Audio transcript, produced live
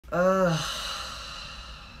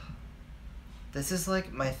This is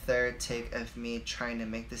like my third take of me trying to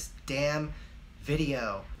make this damn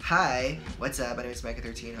video. Hi, what's up? My name is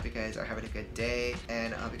XIII. Hope you guys are having a good day,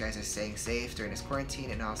 and I hope you guys are staying safe during this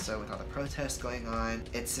quarantine and also with all the protests going on.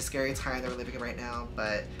 It's a scary time that we're living in right now,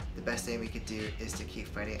 but the best thing we could do is to keep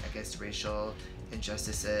fighting against racial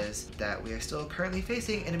injustices that we are still currently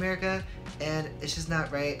facing in America, and it's just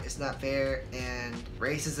not right, it's not fair, and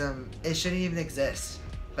racism, it shouldn't even exist.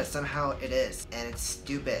 But somehow it is, and it's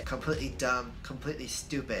stupid, completely dumb, completely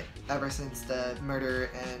stupid. Ever since the murder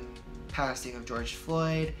and passing of George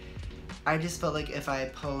Floyd, I just felt like if I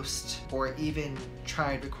post or even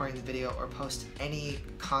tried recording the video or post any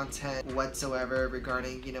content whatsoever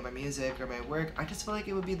regarding, you know, my music or my work, I just felt like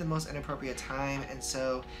it would be the most inappropriate time. And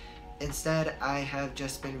so instead, I have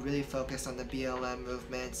just been really focused on the BLM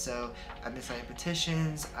movement. So I've been signing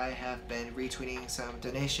petitions, I have been retweeting some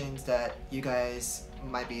donations that you guys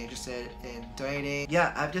might be interested in donating.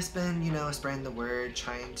 Yeah, I've just been, you know, spreading the word,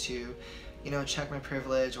 trying to, you know, check my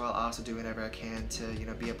privilege while also doing whatever I can to, you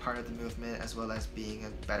know, be a part of the movement as well as being a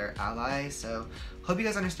better ally. So hope you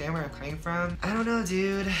guys understand where I'm coming from. I don't know,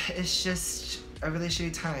 dude, it's just a really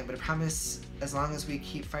shitty time, but I promise as long as we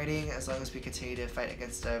keep fighting, as long as we continue to fight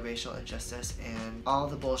against racial injustice and all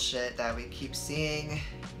the bullshit that we keep seeing,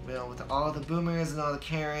 you know, with all the boomers and all the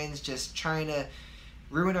Karens just trying to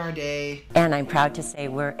ruin our day. And I'm proud to say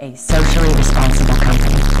we're a socially responsible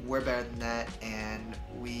company. We're better than that, and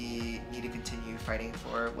we need to continue fighting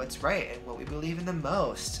for what's right and what we believe in the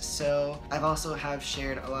most. So I've also have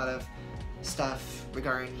shared a lot of stuff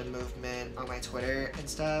regarding the movement on my Twitter and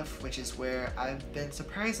stuff, which is where I've been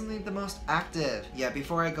surprisingly the most active. Yeah,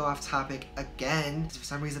 before I go off topic again, for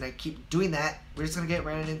some reason I keep doing that, we're just gonna get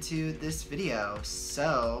right into this video.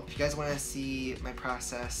 So if you guys want to see my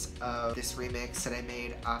process of this remix that I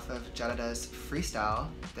made off of Jahdatta's Freestyle,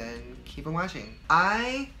 then keep on watching.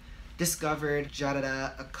 I discovered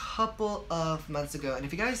Jahdatta a couple of months ago, and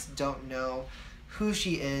if you guys don't know who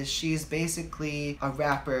she is, she's basically a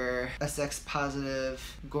rapper, a sex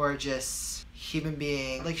positive, gorgeous human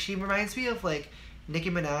being. Like, she reminds me of like Nicki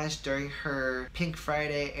Minaj during her Pink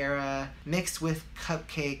Friday era, mixed with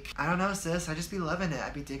Cupcake. I don't know, sis, I just be loving it. I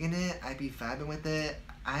be digging it, I be vibing with it.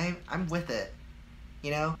 I'm with it,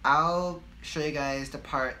 you know? I'll show you guys the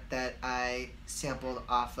part that I sampled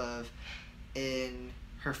off of in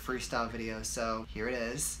her freestyle video, so here it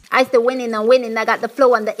is. I still winning and winning, I got the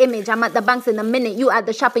flow and the image. I'm at the banks in a minute, you at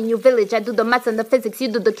the shop in your village. I do the maths and the physics, you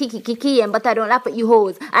do the kiki, but I don't laugh at you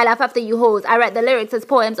hoes. I laugh after you hoes. I write the lyrics as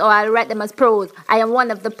poems or I write them as prose. I am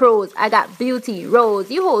one of the pros, I got beauty,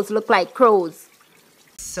 rose. You hoes look like crows.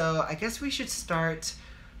 So I guess we should start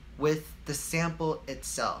with the sample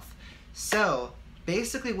itself. So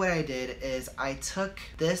basically what I did is I took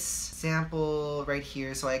this sample right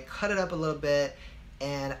here, so I cut it up a little bit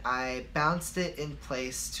and I bounced it in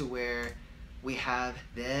place to where we have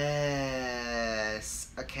this,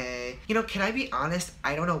 okay? You know, can I be honest?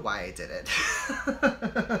 I don't know why I did it.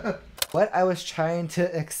 What I was trying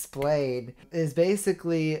to explain is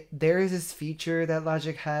basically there is this feature that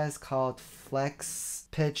Logic has called flex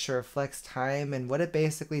pitch or flex time, and what it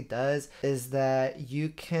basically does is that you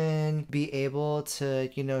can be able to,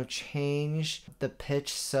 you know, change the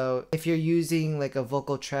pitch. So if you're using like a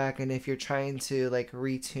vocal track and if you're trying to like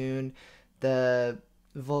retune the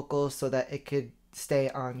vocals so that it could stay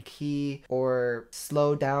on key or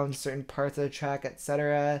slow down certain parts of the track,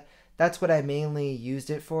 etc., that's what I mainly used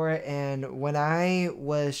it for. And when I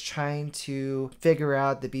was trying to figure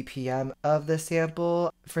out the BPM of the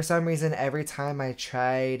sample, for some reason every time I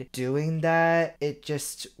tried doing that, it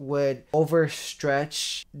just would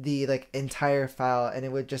overstretch the like entire file and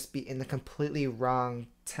it would just be in the completely wrong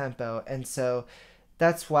tempo. And so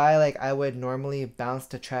that's why like I would normally bounce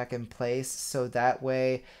the track in place, so that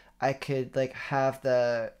way I could like have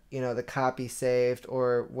the, you know, the copy saved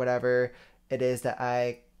or whatever it is that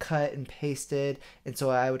I cut and pasted, and so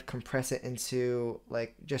I would compress it into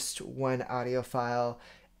like just one audio file,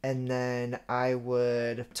 and then I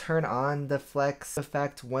would turn on the flex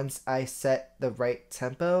effect once I set the right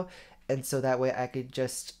tempo, and so that way I could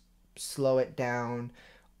just slow it down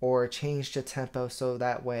or change the tempo, so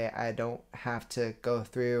that way I don't have to go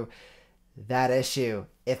through that issue,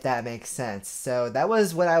 if that makes sense. So that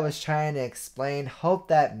was what I was trying to explain. Hope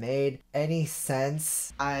that made any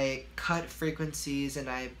sense. I cut frequencies and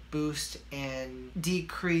I boost and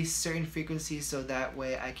decrease certain frequencies so that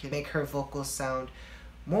way I can make her vocals sound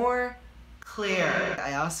more clear.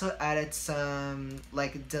 I also added some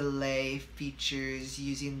like delay features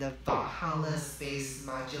using the halle space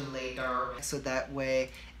modulator, so that way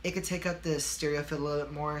it could take up the stereo field a little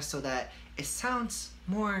bit more so that it sounds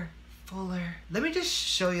more fuller. Let me just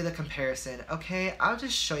show you the comparison, okay? I'll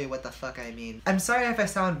just show you what the fuck I mean. I'm sorry if I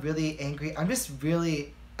sound really angry. I'm just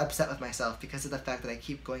really upset with myself because of the fact that I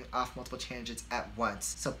keep going off multiple tangents at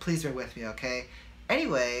once. So please bear with me, okay?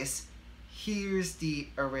 Anyways, here's the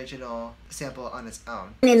original sample on its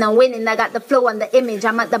own. I'm winning, I got the flow and the image.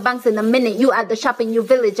 I'm at the banks in a minute. You at the shop in your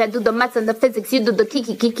village. I do the maths and the physics. You do the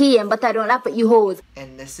keiyaA, but I don't laugh at you hoes.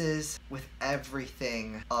 And this is with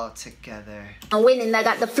everything all together. I'm winning, I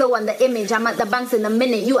got the flow and the image. I'm at the banks in a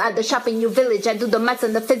minute. You at the shop in your village. I do the maths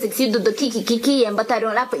and the physics. You do the keiyaA, but I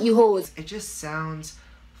don't laugh at you hoes. It just sounds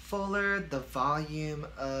fuller. The volume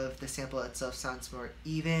of the sample itself sounds more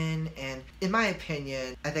even, and in my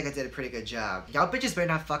opinion, I think I did a pretty good job. Y'all bitches better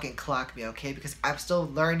not fucking clock me, okay? Because I'm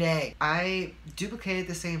still learning. I duplicated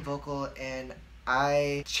the same vocal and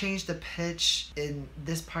I changed the pitch in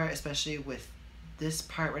this part, especially with this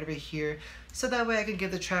part right over here, so that way I can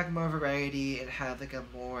give the track more variety and have like a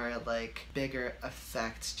more like bigger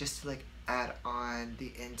effect, just to like add on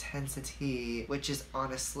the intensity, which is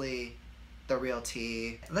honestly the real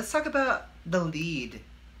tea. Let's talk about the lead,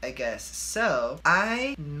 I guess. So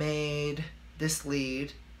I made this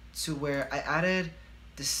lead to where I added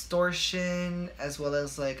distortion as well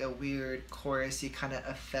as like a weird chorusy kind of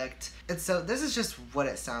effect. And so this is just what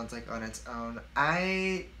it sounds like on its own.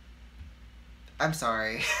 I'm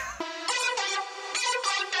sorry.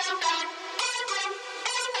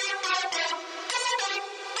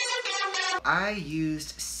 I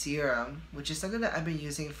used Serum, which is something that I've been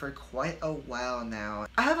using for quite a while now.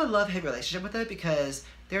 I have a love-hate relationship with it because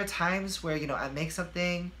there are times where, you know, I make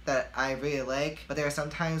something that I really like, but there are some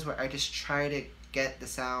times where I just try to get the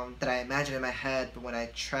sound that I imagine in my head, but when I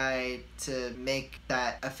try to make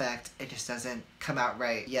that effect, it just doesn't come out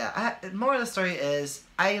right. Yeah, more of the story is,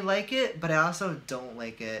 I like it, but I also don't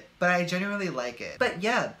like it. But I genuinely like it. But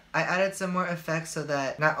yeah, I added some more effects so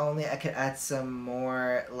that not only I could add some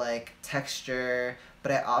more like texture,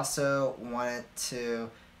 but I also wanted to,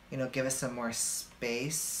 you know, give it some more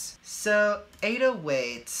space. So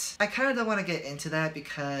 808, I kind of don't want to get into that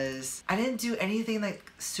because I didn't do anything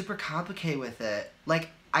like super complicated with it. Like,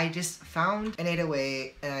 I just found an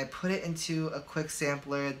 808 and I put it into a quick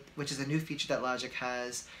sampler, which is a new feature that Logic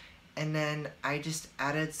has. And then I just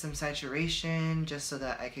added some saturation just so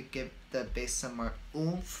that I could give the bass some more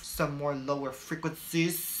oomph, some more lower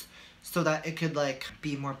frequencies, so that it could like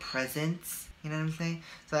be more present, you know what I'm saying?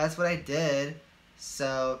 So that's what I did.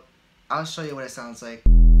 So I'll show you what it sounds like.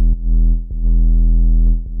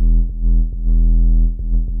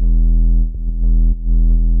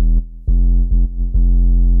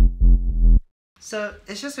 So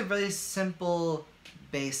it's just a really simple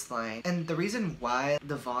bass line, and the reason why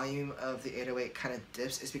the volume of the 808 kind of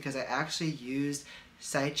dips is because I actually used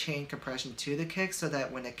sidechain compression to the kick so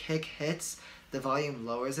that when a kick hits, the volume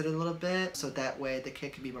lowers it a little bit, so that way the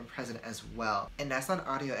kick can be more present as well. And that's not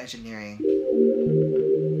audio engineering.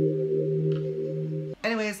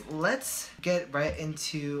 Anyways, let's get right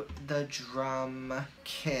into the drum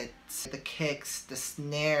kit. The kicks, the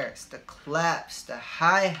snares, the claps, the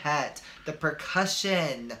hi-hat, the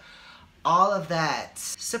percussion, all of that.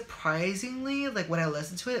 Surprisingly, like when I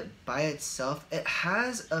listen to it by itself, it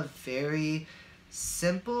has a very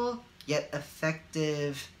simple yet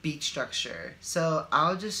effective beat structure. So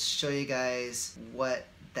I'll just show you guys what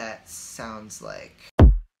that sounds like.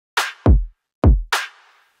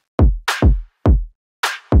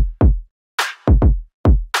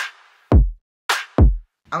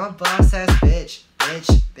 I'm a boss ass bitch,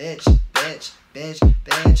 bitch, bitch, bitch, bitch,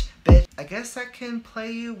 bitch, bitch. I guess I can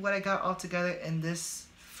play you what I got all together in this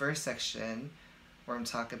first section where I'm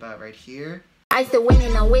talking about right here. I still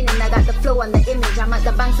winning, I'm winning, I got the flow and the image. I'm at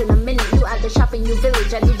the banks in a minute, you at the shop in your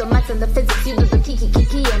village. I do the maths and the physics, you do the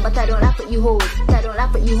keiyaA, but I don't laugh at you hoes, I don't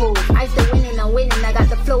laugh at you hoes. I still winning, I'm winning, I got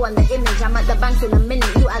the flow and the image. I'm at the banks in a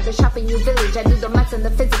minute, you at the shop in your village. I do the maths and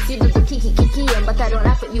the physics, you do the keiyaA, but I don't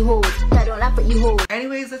laugh at you hoes, I don't laugh at you hoes.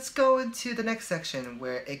 Anyways, let's go into the next section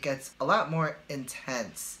where it gets a lot more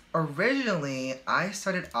intense. Originally, I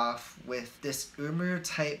started off with this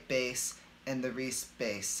type bass and the Reese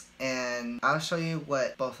bass, and I'll show you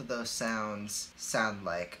what both of those sounds sound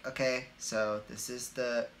like. Okay, so this is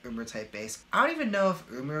the type bass. I don't even know if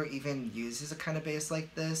even uses a kind of bass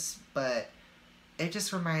like this, but it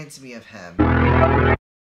just reminds me of him.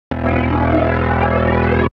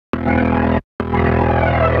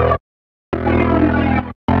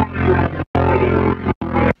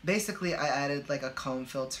 Basically, I added like a comb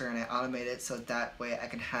filter and I automated it so that way I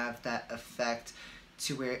can have that effect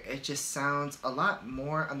to where it just sounds a lot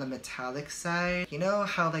more on the metallic side. You know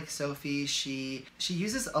how like Sophie, she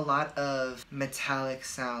uses a lot of metallic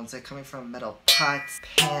sounds, like coming from metal pots,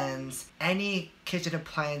 pans, any kitchen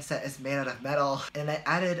appliance that is made out of metal. And I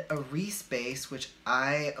added a Reese bass, which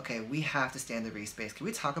we have to stand the Reese bass. Can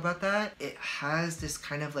we talk about that? It has this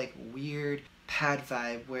kind of like weird pad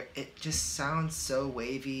vibe where it just sounds so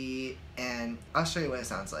wavy, and I'll show you what it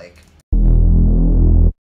sounds like.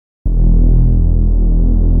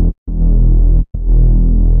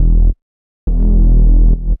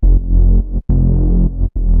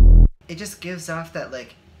 It just gives off that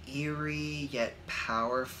like eerie yet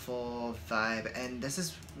powerful vibe, and this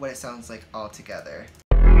is what it sounds like all together.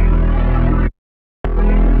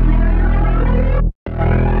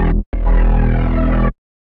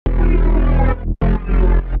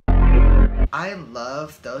 I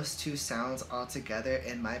love those two sounds all together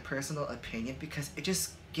in my personal opinion because it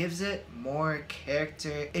just gives it more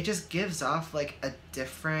character. It just gives off like a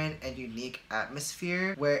different and unique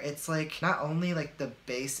atmosphere where it's like not only like the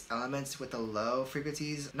bass elements with the low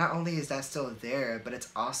frequencies, not only is that still there, but it's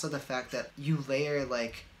also the fact that you layer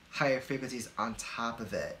like higher frequencies on top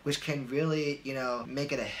of it, which can really, you know,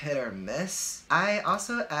 make it a hit or miss. I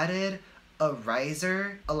also added a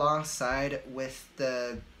riser alongside with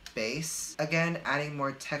the bass, again adding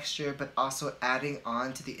more texture but also adding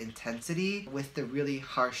on to the intensity with the really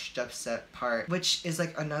harsh dubstep part, which is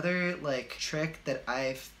like another like trick that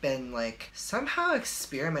I've been like somehow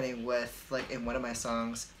experimenting with like in one of my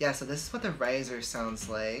songs. Yeah, so this is what the riser sounds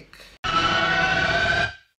like.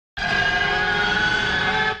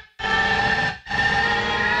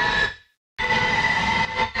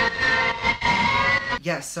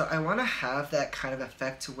 Yeah, so I want to have that kind of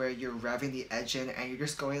effect to where you're revving the engine and you're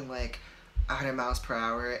just going like 100 miles per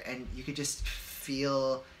hour, and you could just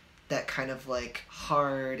feel that kind of like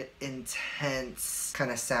hard, intense kind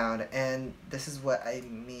of sound. And this is what I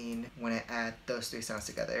mean when I add those three sounds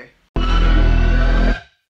together.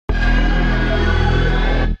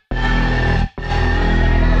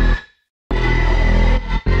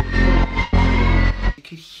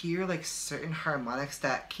 You could hear like certain harmonics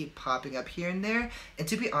that keep popping up here and there, and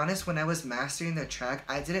to be honest, when I was mastering the track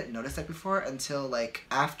I didn't notice that before until like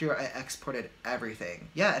after I exported everything.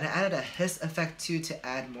 Yeah, and I added a hiss effect too to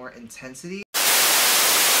add more intensity.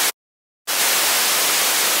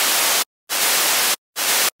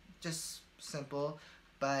 Just simple,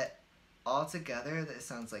 but all together it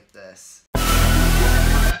sounds like this.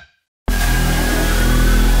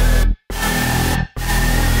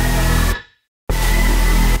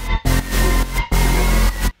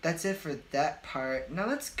 That's it for that part. Now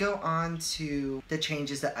let's go on to the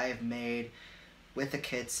changes that I have made with the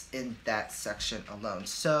kicks in that section alone.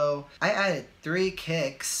 So I added 3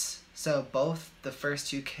 kicks, so both the first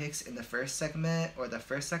 2 kicks in the first segment or the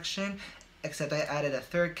first section, except I added a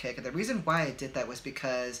 3rd kick. And the reason why I did that was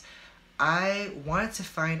because I wanted to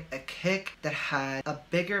find a kick that had a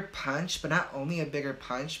bigger punch, but not only a bigger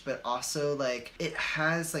punch, but also like it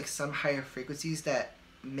has like some higher frequencies that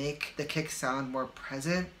make the kick sound more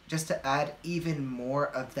present, just to add even more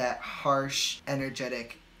of that harsh,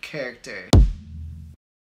 energetic character.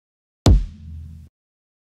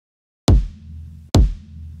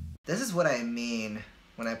 This is what I mean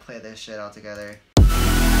when I play this shit all together.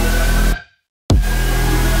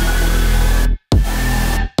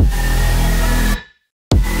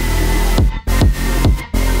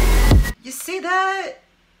 You see that?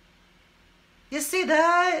 You see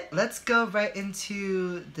that? Let's go right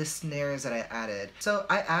into the snares that I added. So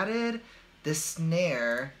I added the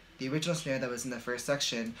snare, the original snare that was in the first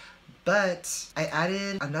section, but I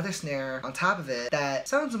added another snare on top of it that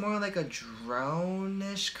sounds more like a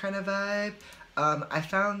drone-ish kind of vibe. I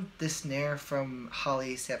found this snare from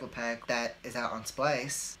Holly's sample pack that is out on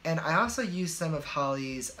Splice, and I also used some of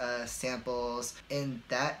Holly's samples in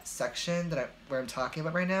that section where I'm talking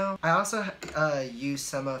about right now. I also used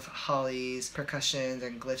some of Holly's percussions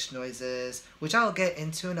and glitch noises, which I'll get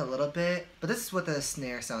into in a little bit, but this is what the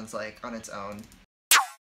snare sounds like on its own.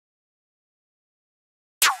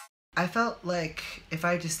 I felt like if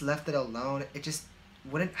I just left it alone, it just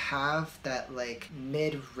wouldn't have that like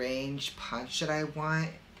mid-range punch that I want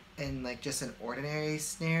in like just an ordinary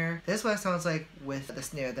snare. This is what it sounds like with the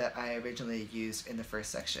snare that I originally used in the first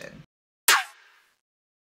section.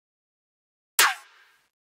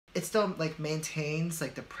 It still like maintains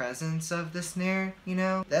like the presence of the snare, you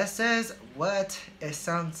know? This is what it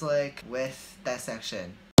sounds like with that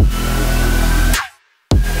section.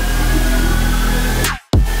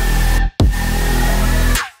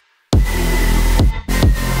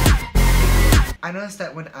 I noticed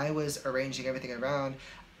that when I was arranging everything around,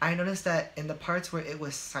 I noticed that in the parts where it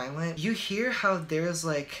was silent, you hear how there's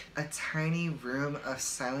like a tiny room of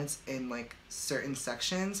silence in like certain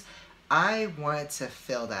sections. I wanted to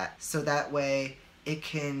fill that so that way it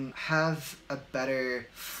can have a better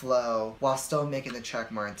flow while still making the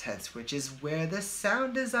track more intense, which is where the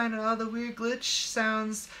sound design and all the weird glitch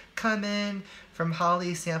sounds come in from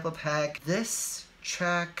Halle's sample pack. This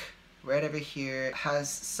track right over here has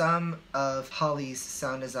some of Halle's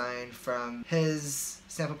sound design from his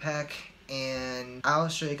sample pack, and I'll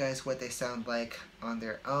show you guys what they sound like on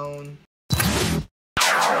their own.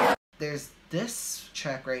 There's this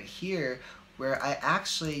track right here where I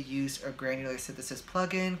actually used a granular synthesis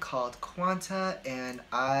plugin called Quanta, and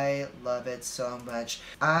I love it so much.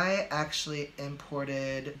 I actually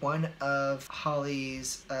imported one of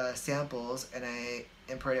Halle's samples, and I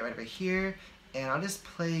imported it right over here, and I'll just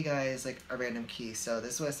play you guys like a random key. So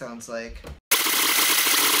this is what it sounds like.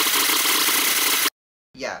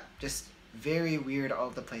 Yeah, just very weird all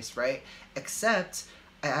over the place, right? Except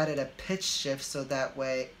I added a pitch shift so that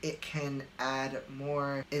way it can add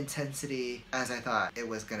more intensity as I thought it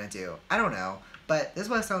was gonna do. I don't know, but this is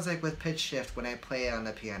what it sounds like with pitch shift when I play it on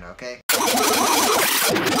the piano, okay?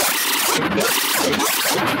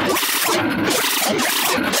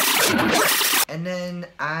 And then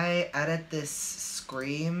I added this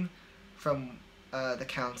scream from the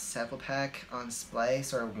Count's sample pack on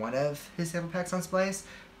Splice, or one of his sample packs on Splice,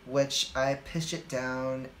 which I pitched it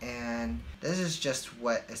down, and this is just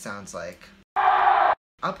what it sounds like.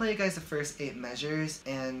 I'll play you guys the first 8 measures,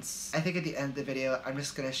 and I think at the end of the video I'm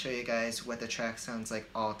just gonna show you guys what the track sounds like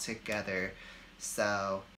all together.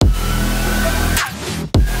 So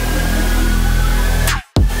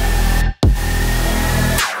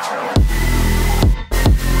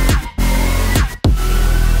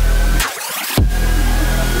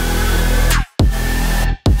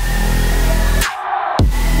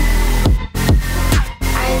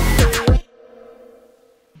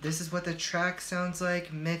this is what the track sounds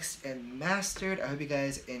like, mixed and mastered. I hope you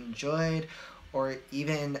guys enjoyed or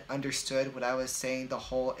even understood what I was saying the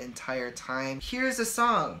whole entire time. Here's the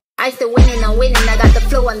song. I still winning, I'm winning, I got the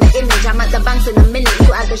flow and the image. I'm at the banks in a minute,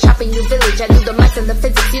 you at the shop in your village. I do the maths and the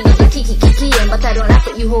physics, you do the keiyaA, but I don't laugh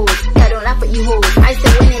at you hoes, I don't laugh at you hoes. I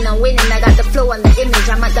still winning, I'm winning, I got the flow and the image.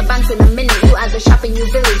 I'm at the banks in a minute, you at the shop in your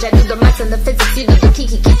village. I do the maths and the physics, you do the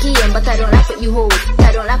keiyaA, but I don't laugh at you hoes,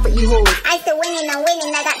 I don't laugh at you hoes. I still winning, I'm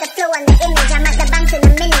winning, I got the flow and the image. I'm at the banks in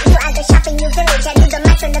a minute, you at the shop in your village. I do the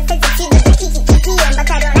maths and the physics, you do the keiyaA, but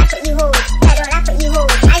I don't laugh at you hoes, I don't laugh at you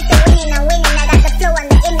hoes. I still winning, I'm winning, I got the flow and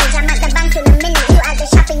the image. I'm at the banks in a minute, you at the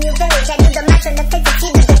shop in your village. I do the maths and the physics,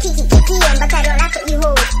 you do the keiyaA, but I don't laugh at you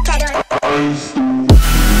hoes, I don't.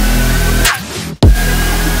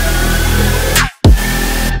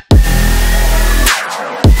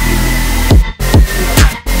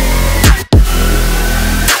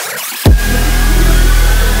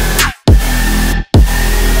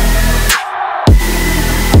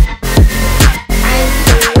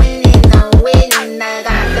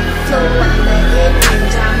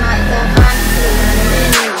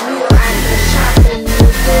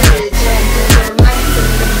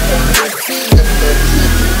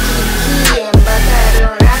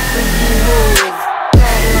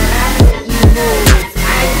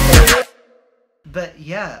 But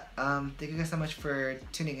yeah, thank you guys so much for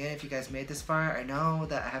tuning in if you guys made this far. I know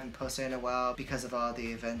that I haven't posted in a while because of all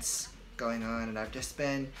the events going on, and I've just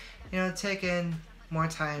been, you know, taking more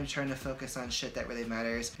time trying to focus on shit that really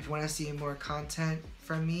matters. If you want to see more content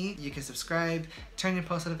from me, you can subscribe, turn your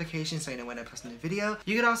post notifications so you know when I post a new video.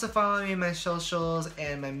 You can also follow me on my socials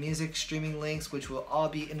and my music streaming links, which will all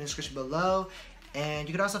be in the description below. And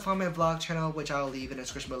you can also follow my vlog channel, which I'll leave in the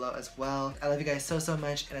description below as well. I love you guys so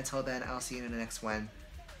much, and until then, I'll see you in the next one.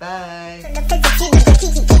 Bye!